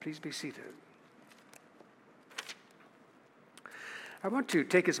Please be seated. I want to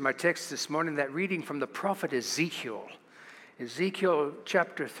take as my text this morning that reading from the prophet Ezekiel. Ezekiel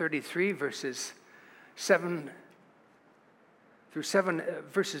chapter 33, verses 7 through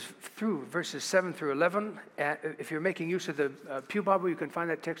 11. If you're making use of the Pew Bible, you can find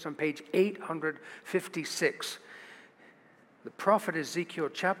that text on page 856. The prophet Ezekiel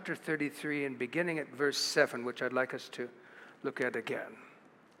chapter 33 and beginning at verse 7, which I'd like us to look at again.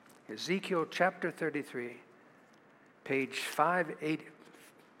 Ezekiel chapter 33, page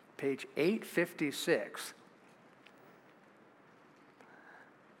 856,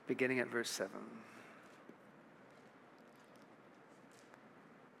 beginning at verse 7.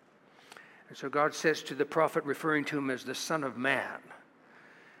 And so God says to the prophet, referring to him as the Son of Man,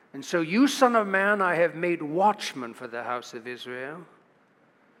 "And so you, Son of Man, I have made watchmen for the house of Israel.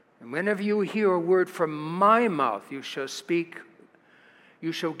 And whenever you hear a word from my mouth, you shall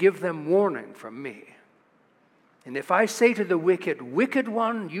give them warning from me. And if I say to the wicked, wicked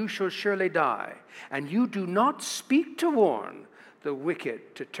one, you shall surely die, and you do not speak to warn the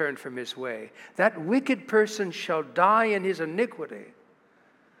wicked to turn from his way, that wicked person shall die in his iniquity,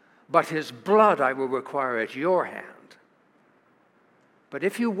 but his blood I will require at your hand. But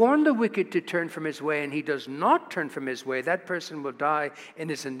if you warn the wicked to turn from his way, and he does not turn from his way, that person will die in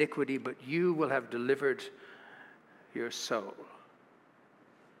his iniquity, but you will have delivered your soul.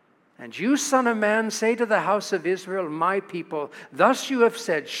 And you, Son of Man, say to the house of Israel, my people, thus you have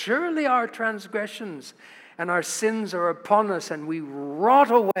said, surely our transgressions and our sins are upon us, and we rot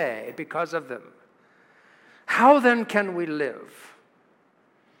away because of them. How then can we live?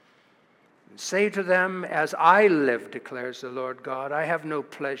 And say to them, as I live, declares the Lord God, I have no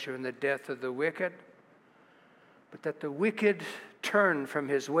pleasure in the death of the wicked, but that the wicked turn from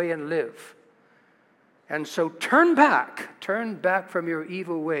his way and live. And so turn back from your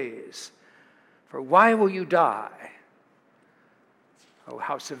evil ways. For why will you die, O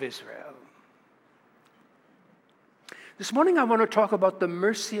house of Israel?" This morning I want to talk about the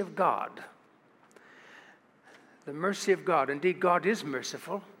mercy of God. The mercy of God. Indeed, God is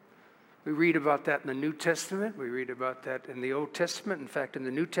merciful. We read about that in the New Testament. We read about that in the Old Testament. In fact, in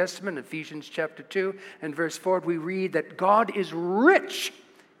the New Testament, Ephesians chapter 2 and verse 4, we read that God is rich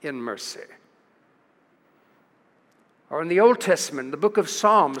in mercy. Or in the Old Testament, the book of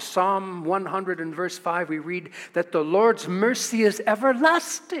Psalms, Psalm 100 and verse 5, we read that the Lord's mercy is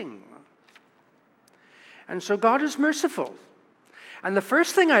everlasting. And so God is merciful. And the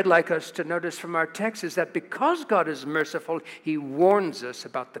first thing I'd like us to notice from our text is that because God is merciful, he warns us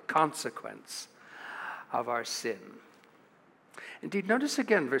about the consequence of our sin. Indeed, notice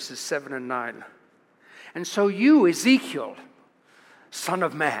again verses 7 and 9. And so you, Ezekiel, Son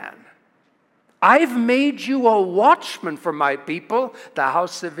of Man, I've made you a watchman for my people, the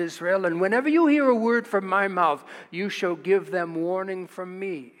house of Israel, and whenever you hear a word from my mouth, you shall give them warning from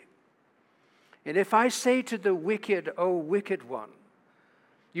me. And if I say to the wicked, O wicked one,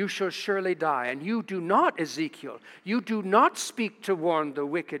 you shall surely die, and you do not, Ezekiel, you do not speak to warn the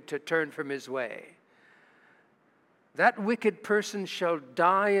wicked to turn from his way, that wicked person shall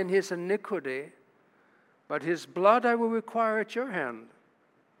die in his iniquity, but his blood I will require at your hand.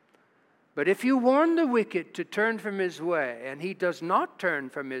 But if you warn the wicked to turn from his way, and he does not turn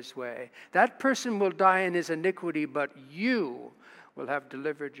from his way, that person will die in his iniquity, but you will have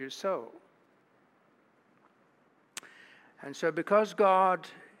delivered your soul. And so because God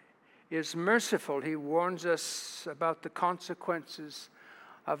is merciful, he warns us about the consequences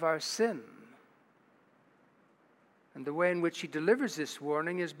of our sin. And the way in which he delivers this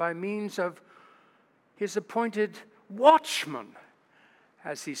warning is by means of his appointed watchman,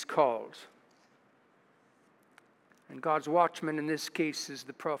 as he's called. And God's watchman in this case is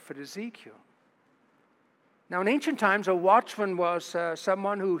the prophet Ezekiel. Now in ancient times, a watchman was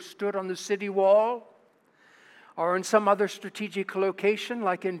someone who stood on the city wall or in some other strategic location,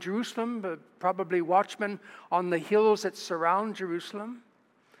 like in Jerusalem, probably watchmen on the hills that surround Jerusalem,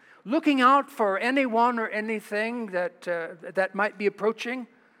 looking out for anyone or anything that might be approaching,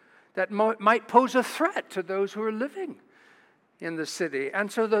 that might pose a threat to those who are living in the city.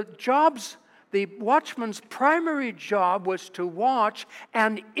 And so the watchman's primary job was to watch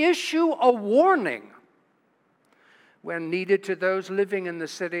and issue a warning when needed to those living in the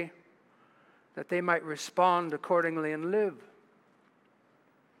city, that they might respond accordingly and live.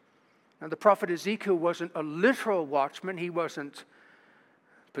 Now the prophet Ezekiel wasn't a literal watchman. He wasn't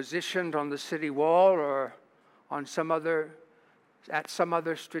positioned on the city wall or on at some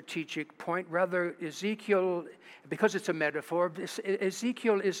other strategic point. Rather, Ezekiel, because it's a metaphor,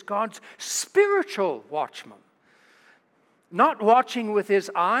 Ezekiel is God's spiritual watchman. Not watching with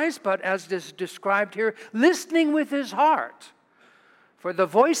his eyes, but as is described here, listening with his heart for the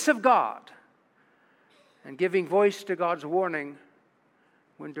voice of God and giving voice to God's warning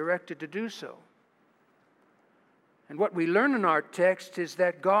when directed to do so. And what we learn in our text is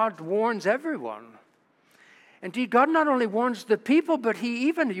that God warns everyone. Indeed, God not only warns the people, but he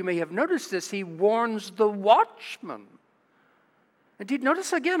even, you may have noticed this, he warns the watchman. Indeed,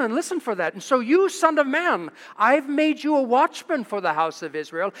 notice again and listen for that. And so you, son of man, I've made you a watchman for the house of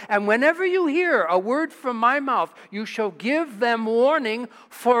Israel. And whenever you hear a word from my mouth, you shall give them warning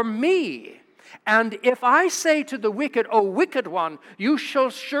for me. And if I say to the wicked, O wicked one, you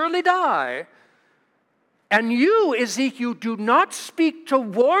shall surely die. And you, Ezekiel, do not speak to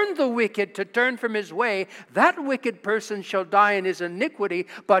warn the wicked to turn from his way. That wicked person shall die in his iniquity,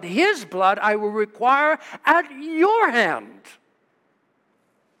 but his blood I will require at your hand.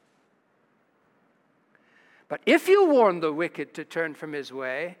 But if you warn the wicked to turn from his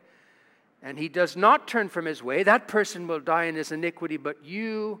way, and he does not turn from his way, that person will die in his iniquity, but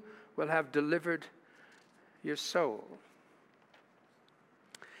you will have delivered your soul.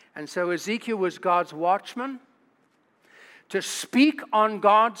 And so Ezekiel was God's watchman to speak on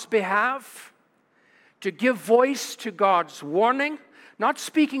God's behalf, to give voice to God's warning, not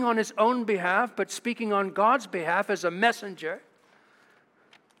speaking on his own behalf, but speaking on God's behalf as a messenger,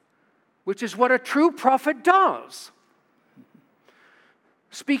 which is what a true prophet does.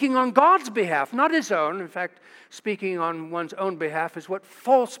 Speaking on God's behalf, not his own. In fact, speaking on one's own behalf is what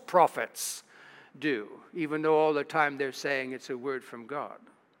false prophets do, even though all the time they're saying it's a word from God.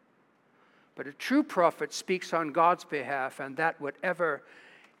 But a true prophet speaks on God's behalf, and that whatever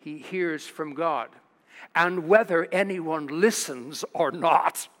he hears from God, and whether anyone listens or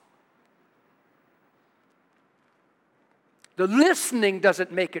not. The listening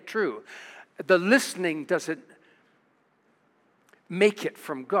doesn't make it true. The listening doesn't make it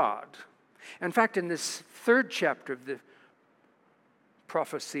from God. In fact, in this third chapter of the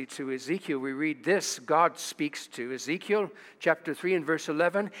prophecy to Ezekiel, we read this. God speaks to Ezekiel, chapter 3 and verse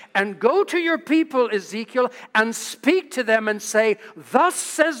 11, and go to your people, Ezekiel, and speak to them and say, thus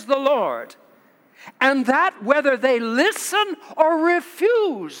says the Lord, and that whether they listen or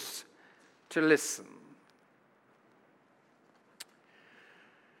refuse to listen.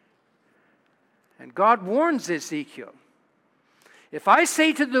 And God warns Ezekiel, if I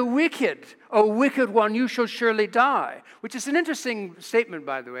say to the wicked, O wicked one, you shall surely die, which is an interesting statement,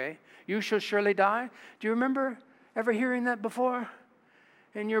 by the way. You shall surely die. Do you remember ever hearing that before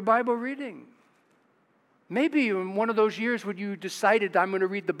in your Bible reading? Maybe in one of those years when you decided, I'm going to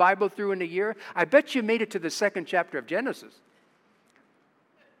read the Bible through in a year, I bet you made it to the second chapter of Genesis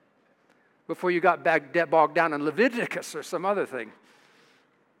before you got bogged down in Leviticus or some other thing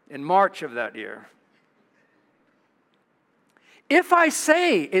in March of that year. If I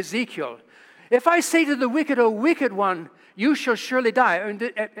say, Ezekiel, if I say to the wicked, O wicked one, you shall surely die.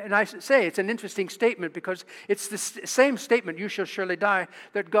 And I say it's an interesting statement because it's the same statement, you shall surely die,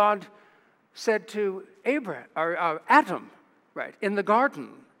 that God said to Adam, right, in the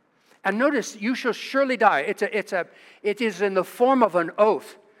garden. And notice, you shall surely die. It is in the form of an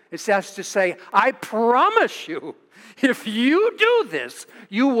oath. It says to say, I promise you, if you do this,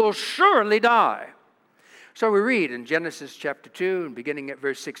 you will surely die. So we read in Genesis chapter 2, and beginning at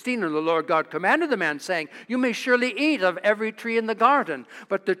verse 16, and the Lord God commanded the man, saying, you may surely eat of every tree in the garden,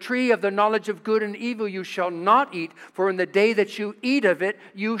 but the tree of the knowledge of good and evil you shall not eat, for in the day that you eat of it,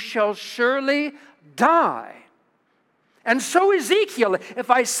 you shall surely die. And so Ezekiel,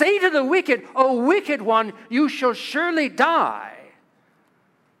 if I say to the wicked, O wicked one, you shall surely die.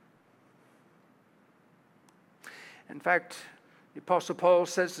 In fact, the Apostle Paul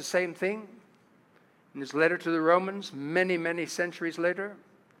says the same thing in his letter to the Romans, many, many centuries later,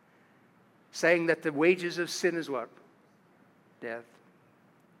 saying that the wages of sin is what? Death.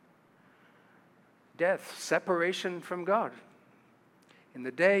 Death, separation from God. In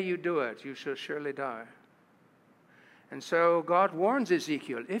the day you do it, you shall surely die. And so God warns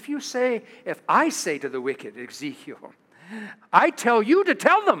Ezekiel, if I say to the wicked, Ezekiel, I tell you to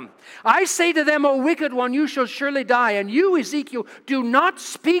tell them. I say to them, O wicked one, you shall surely die. And you, Ezekiel, do not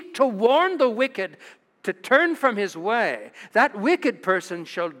speak to warn the wicked to turn from his way. That wicked person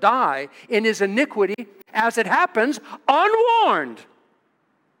shall die in his iniquity, as it happens, unwarned.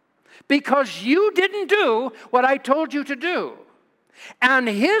 Because you didn't do what I told you to do. And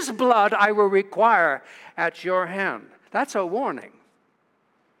his blood I will require at your hand. That's a warning.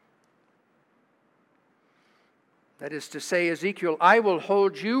 That is to say, Ezekiel, I will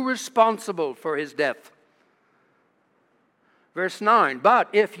hold you responsible for his death. Verse 9, but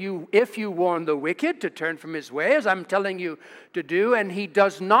if you warn the wicked to turn from his way, as I'm telling you to do, and he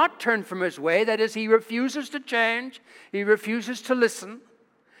does not turn from his way, that is, he refuses to change, he refuses to listen,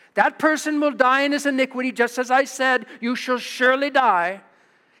 that person will die in his iniquity, just as I said, you shall surely die,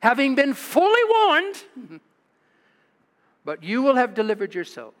 having been fully warned, but you will have delivered your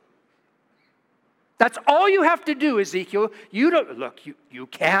soul. That's all you have to do, Ezekiel. You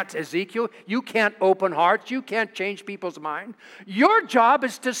can't, Ezekiel. You can't open hearts. You can't change people's mind. Your job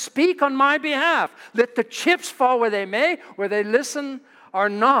is to speak on my behalf. Let the chips fall where they may, where they listen or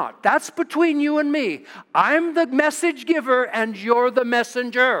not. That's between you and me. I'm the message giver and you're the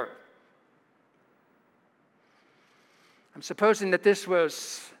messenger. I'm supposing that this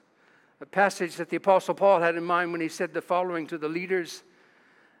was a passage that the Apostle Paul had in mind when he said the following to the leaders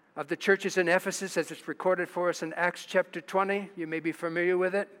of the churches in Ephesus, as it's recorded for us in Acts chapter 20. You may be familiar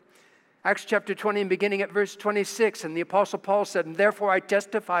with it. Acts chapter 20, and beginning at verse 26, and the Apostle Paul said, and therefore I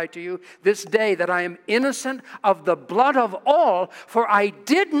testify to you this day that I am innocent of the blood of all, for I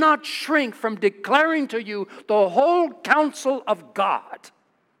did not shrink from declaring to you the whole counsel of God.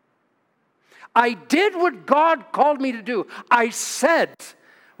 I did what God called me to do. I said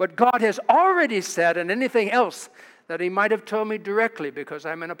what God has already said, and anything else that he might have told me directly, because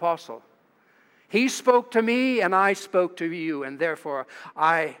I'm an apostle. He spoke to me and I spoke to you, and therefore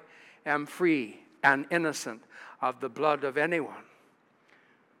I am free and innocent of the blood of anyone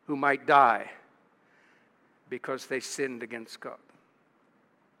who might die because they sinned against God.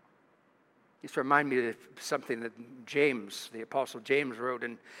 This reminds me of something that James, the Apostle James, wrote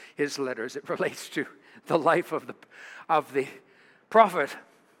in his letters. It relates to the life of the prophet.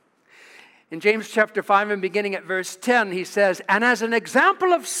 In James chapter 5 and beginning at verse 10, he says, and as an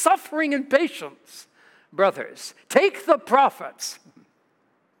example of suffering and patience, brothers, take the prophets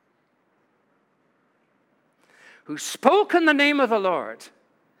who spoke in the name of the Lord.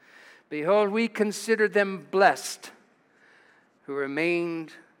 Behold, we consider them blessed who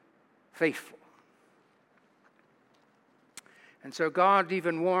remained faithful. And so God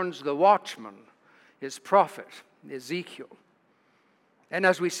even warns the watchman, his prophet, Ezekiel. And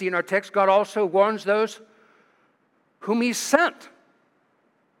as we see in our text, God also warns those whom he sent.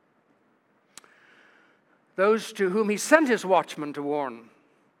 Those to whom he sent his watchmen to warn.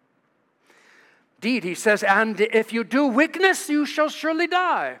 Indeed, he says, and if you do wickedness, you shall surely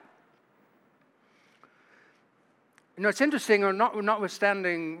die. You know, it's interesting, or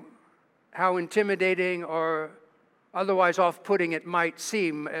notwithstanding how intimidating or otherwise off-putting it might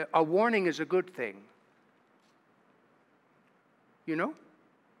seem, a warning is a good thing. You know?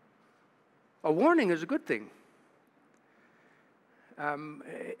 A warning is a good thing.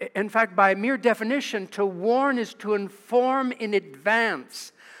 In fact, by mere definition, to warn is to inform in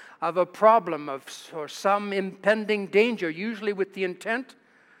advance of a problem or some impending danger, usually with the intent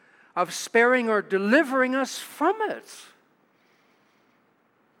of sparing or delivering us from it.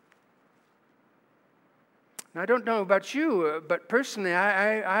 Now, I don't know about you, but personally,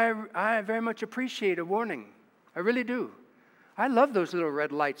 I very much appreciate a warning. I really do. I love those little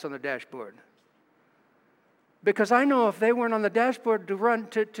red lights on the dashboard. Because I know if they weren't on the dashboard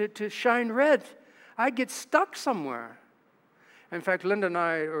to shine red, I'd get stuck somewhere. In fact,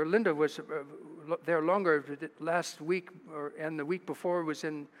 Linda was there longer last week, and the week before was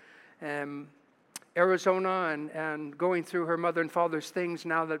in Arizona and going through her mother and father's things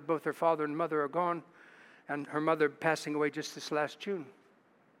now that both her father and mother are gone, and her mother passing away just this last June.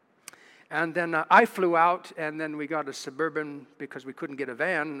 And then I flew out, and then we got a Suburban because we couldn't get a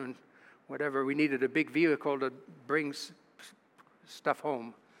van and whatever. We needed a big vehicle to bring stuff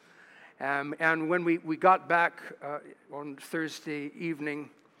home. And when we got back on Thursday evening,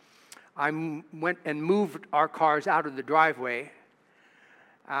 I went and moved our cars out of the driveway.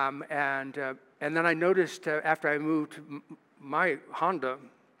 And then I noticed after I moved my Honda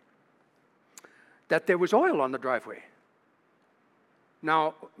that there was oil on the driveway.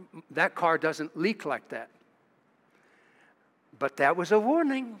 Now, that car doesn't leak like that. But that was a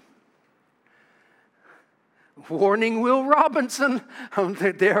warning. Warning, Will Robinson.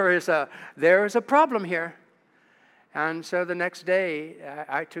 There is a problem here. And so the next day,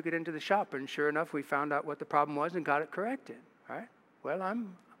 I took it into the shop, and sure enough, we found out what the problem was and got it corrected. Right? Well,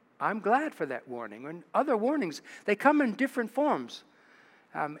 I'm glad for that warning. And other warnings, they come in different forms.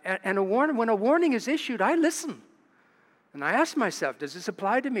 And when a warning is issued, I listen. And I ask myself, does this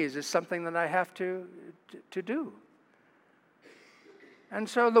apply to me? Is this something that I have to do? And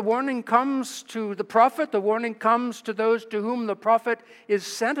so the warning comes to the prophet. The warning comes to those to whom the prophet is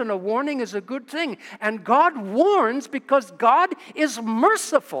sent. And a warning is a good thing. And God warns because God is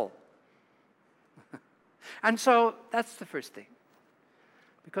merciful. And so that's the first thing.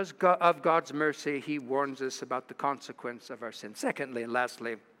 Because of God's mercy, he warns us about the consequence of our sin. Secondly and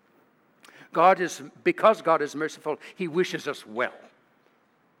lastly, because God is merciful, he wishes us well.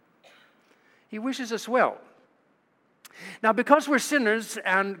 He wishes us well. Now, because we're sinners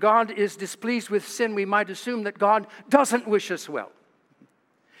and God is displeased with sin, we might assume that God doesn't wish us well.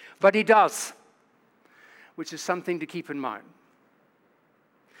 But he does, which is something to keep in mind.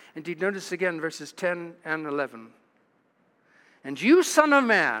 Indeed, notice again verses 10 and 11. And you, son of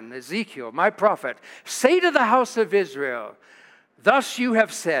man, Ezekiel, my prophet, say to the house of Israel, thus you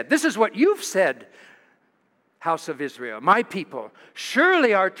have said, this is what you've said, house of Israel, my people,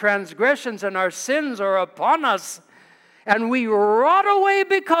 surely our transgressions and our sins are upon us, and we rot away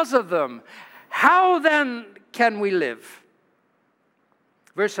because of them. How then can we live?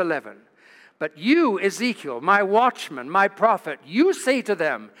 Verse 11. But you, Ezekiel, my watchman, my prophet, you say to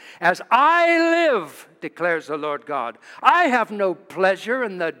them, as I live, declares the Lord God, I have no pleasure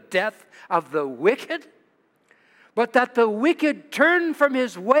in the death of the wicked, but that the wicked turn from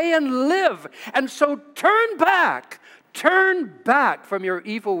his way and live. And so turn back from your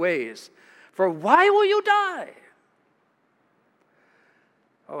evil ways. For why will you die,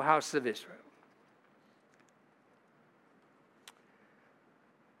 O house of Israel?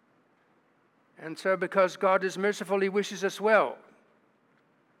 And so because God is merciful, he wishes us well.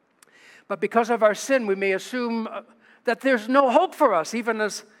 But because of our sin, we may assume that there's no hope for us, even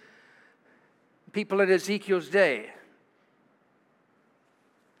as people in Ezekiel's day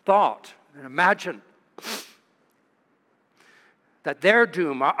thought and imagined that their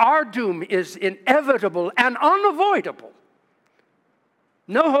doom, our doom, is inevitable and unavoidable.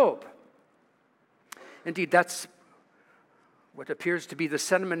 No hope. Indeed, that's what appears to be the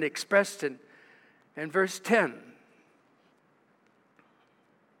sentiment expressed in verse 10.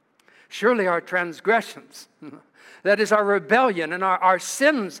 Surely our transgressions, that is our rebellion and our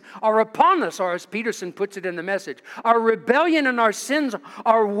sins are upon us, or as Peterson puts it in the Message, our rebellion and our sins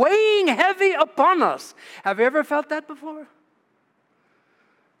are weighing heavy upon us. Have you ever felt that before?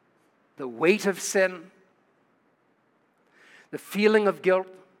 The weight of sin, the feeling of guilt.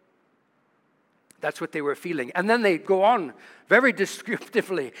 That's what they were feeling. And then they go on very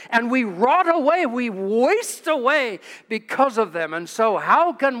descriptively. And we rot away, we waste away because of them. And so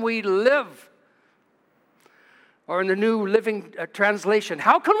how can we live? Or in the New Living Translation,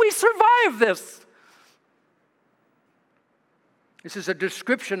 how can we survive this? This is a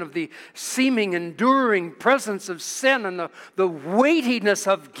description of the seeming enduring presence of sin and the weightiness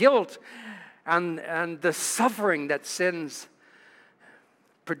of guilt and the suffering that sins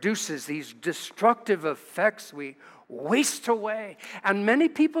produces, these destructive effects. We waste away. And many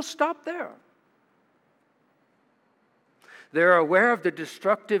people stop there. They're aware of the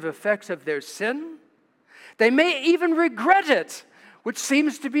destructive effects of their sin. They may even regret it, which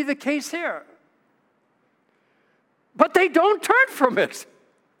seems to be the case here. But they don't turn from it.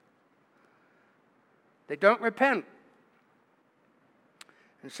 They don't repent.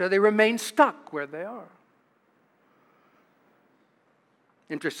 And so they remain stuck where they are.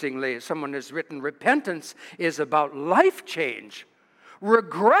 Interestingly, someone has written, repentance is about life change.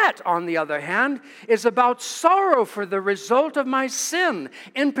 Regret, on the other hand, is about sorrow for the result of my sin.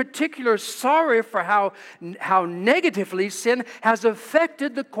 In particular, sorry for how negatively sin has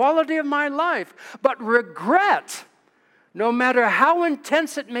affected the quality of my life. But regret, no matter how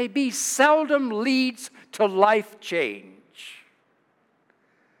intense it may be, seldom leads to life change.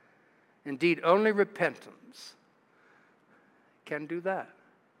 Indeed, only repentance can do that.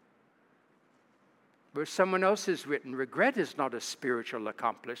 Where someone else has written, regret is not a spiritual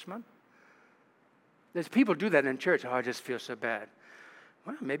accomplishment. There's people do that in church. Oh, I just feel so bad.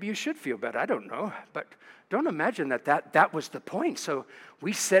 Well, maybe you should feel bad. I don't know. But don't imagine that was the point. So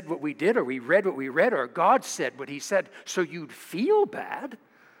we said what we did, or we read what we read, or God said what he said, so you'd feel bad.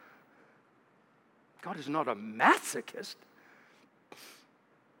 God is not a masochist.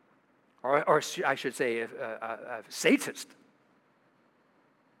 Or I should say a sadist.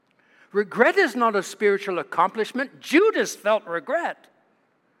 Regret is not a spiritual accomplishment. Judas felt regret.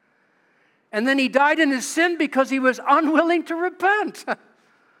 And then he died in his sin because he was unwilling to repent.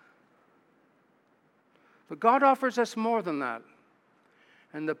 But God offers us more than that.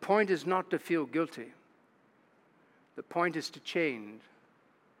 And the point is not to feel guilty. The point is to change.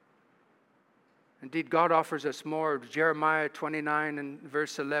 Indeed, God offers us more. Jeremiah 29 and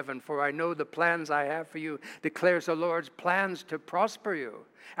verse 11, for I know the plans I have for you, declares the Lord, plans to prosper you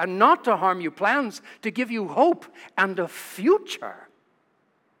and not to harm you, plans to give you hope and a future.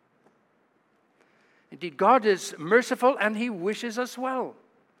 Indeed, God is merciful and he wishes us well.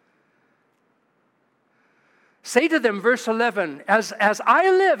 Say to them, verse 11, as I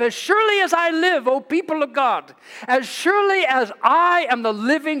live, as surely as I live, O people of God, as surely as I am the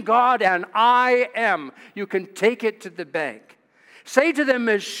living God and I am, you can take it to the bank. Say to them,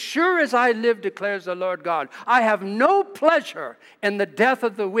 as sure as I live, declares the Lord God, I have no pleasure in the death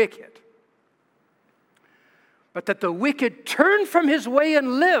of the wicked, but that the wicked turn from his way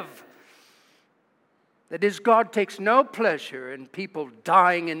and live. That is, God takes no pleasure in people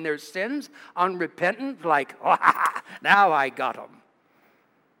dying in their sins, unrepentant, like, now I got them.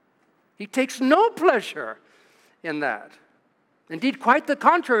 He takes no pleasure in that. Indeed, quite the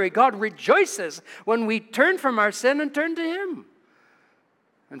contrary. God rejoices when we turn from our sin and turn to Him.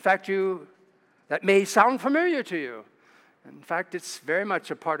 In fact, that may sound familiar to you. In fact, it's very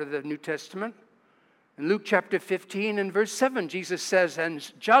much a part of the New Testament. In Luke chapter 15 and verse 7, Jesus says,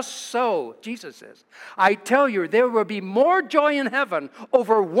 and just so, Jesus says, I tell you, there will be more joy in heaven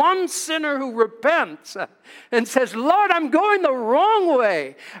over one sinner who repents and says, Lord, I'm going the wrong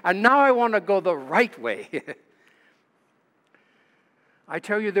way, and now I want to go the right way. I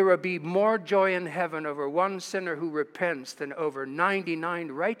tell you, there will be more joy in heaven over one sinner who repents than over 99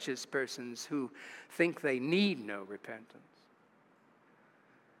 righteous persons who think they need no repentance.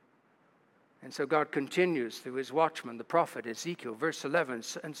 And so God continues through his watchman, the prophet Ezekiel, verse 11.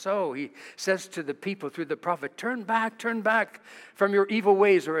 And so he says to the people through the prophet, turn back from your evil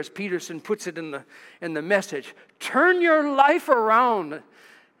ways, or as Peterson puts it in the message, turn your life around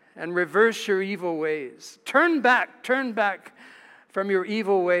and reverse your evil ways. Turn back from your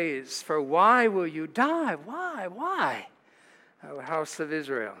evil ways, for why will you die? Why? O house of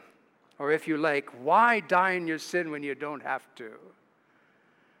Israel. Or if you like, why die in your sin when you don't have to?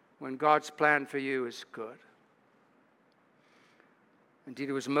 When God's plan for you is good. Indeed,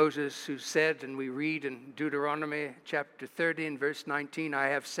 it was Moses who said, and we read in Deuteronomy chapter 30 and verse 19, I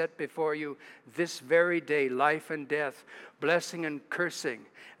have set before you this very day life and death, blessing and cursing.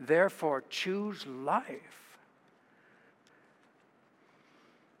 Therefore, choose life.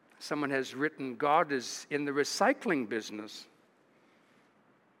 Someone has written, God is in the recycling business.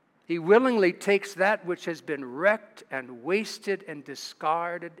 He willingly takes that which has been wrecked and wasted and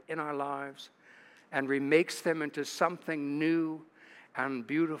discarded in our lives and remakes them into something new and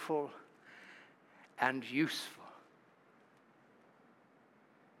beautiful and useful.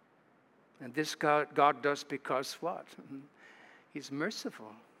 And this God does because what? He's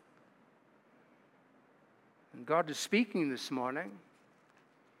merciful. And God is speaking this morning.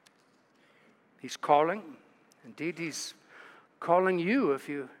 He's calling. Indeed, He's calling you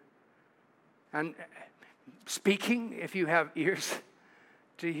and speaking if you have ears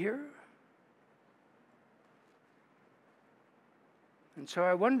to hear. And so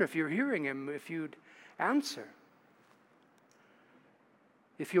I wonder if you're hearing Him, if you'd answer,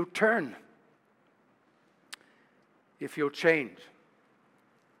 if you'll turn, if you'll change.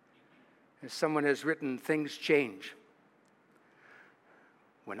 As someone has written, things change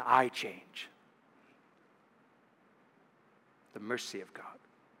when I change. The mercy of God.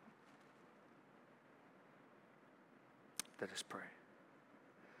 Let us pray.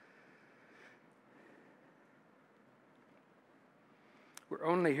 We're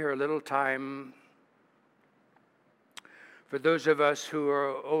only here a little time. For those of us who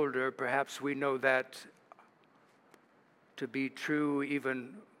are older, perhaps we know that to be true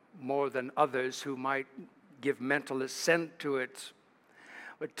even more than others who might give mental assent to it.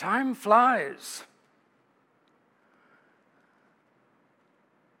 But time flies.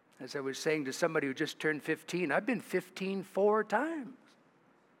 As I was saying to somebody who just turned 15, I've been 15 4 times.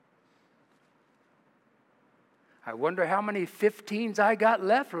 I wonder how many 15s I got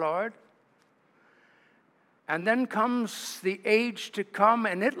left, Lord. And then comes the age to come,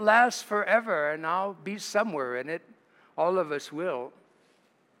 and it lasts forever, and I'll be somewhere in it. All of us will.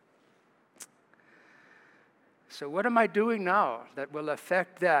 So what am I doing now that will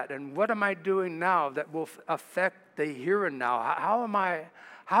affect that? And what am I doing now that will affect the here and now?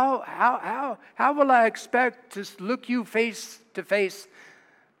 How will I expect to look you face to face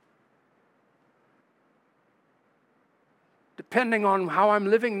depending on how I'm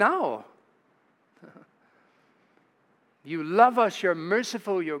living now? You love us, you're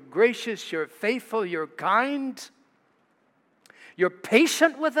merciful, you're gracious, you're faithful, you're kind, you're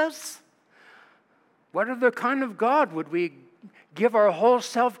patient with us. What other kind of God would we give our whole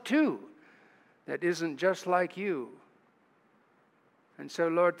self to that isn't just like you? And so,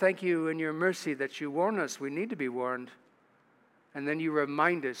 Lord, thank you in your mercy that you warn us. We need to be warned. And then you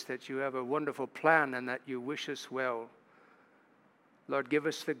remind us that you have a wonderful plan and that you wish us well. Lord, give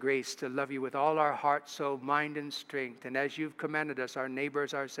us the grace to love you with all our heart, soul, mind, and strength. And as you've commanded us, our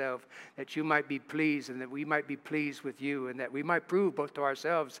neighbors, ourselves, that you might be pleased and that we might be pleased with you and that we might prove both to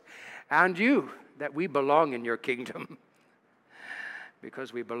ourselves and you that we belong in your kingdom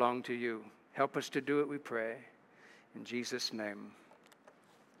because we belong to you. Help us to do it, we pray. In Jesus' name,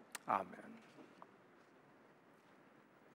 amen.